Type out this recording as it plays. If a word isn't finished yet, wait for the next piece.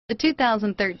The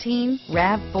 2013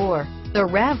 RAV4. The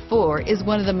RAV4 is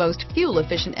one of the most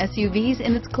fuel-efficient SUVs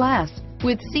in its class,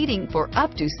 with seating for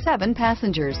up to 7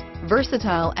 passengers.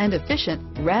 Versatile and efficient,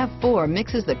 RAV4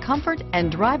 mixes the comfort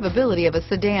and drivability of a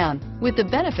sedan with the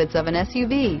benefits of an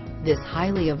SUV. This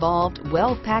highly evolved,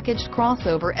 well-packaged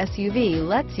crossover SUV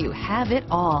lets you have it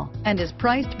all and is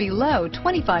priced below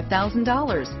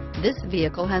 $25,000. This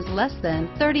vehicle has less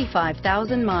than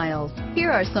 35,000 miles.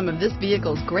 Here are some of this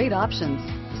vehicle's great options: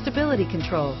 stability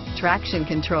control, traction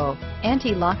control,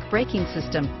 anti-lock braking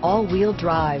system, all-wheel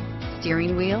drive,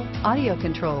 steering wheel audio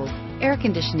controls, air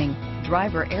conditioning,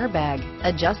 driver airbag,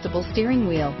 adjustable steering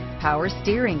wheel, power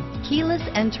steering, keyless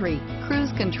entry,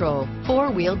 cruise control,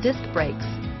 4-wheel disc brakes,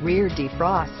 rear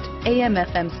defrost,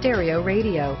 AM/FM stereo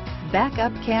radio,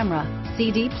 backup camera,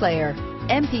 CD player,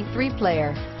 MP3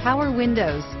 player, power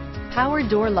windows, power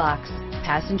door locks,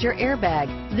 passenger airbag.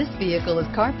 This vehicle is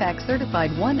Carfax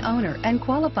certified one owner and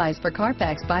qualifies for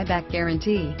Carfax buyback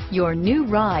guarantee. Your new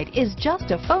ride is just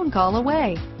a phone call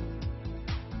away.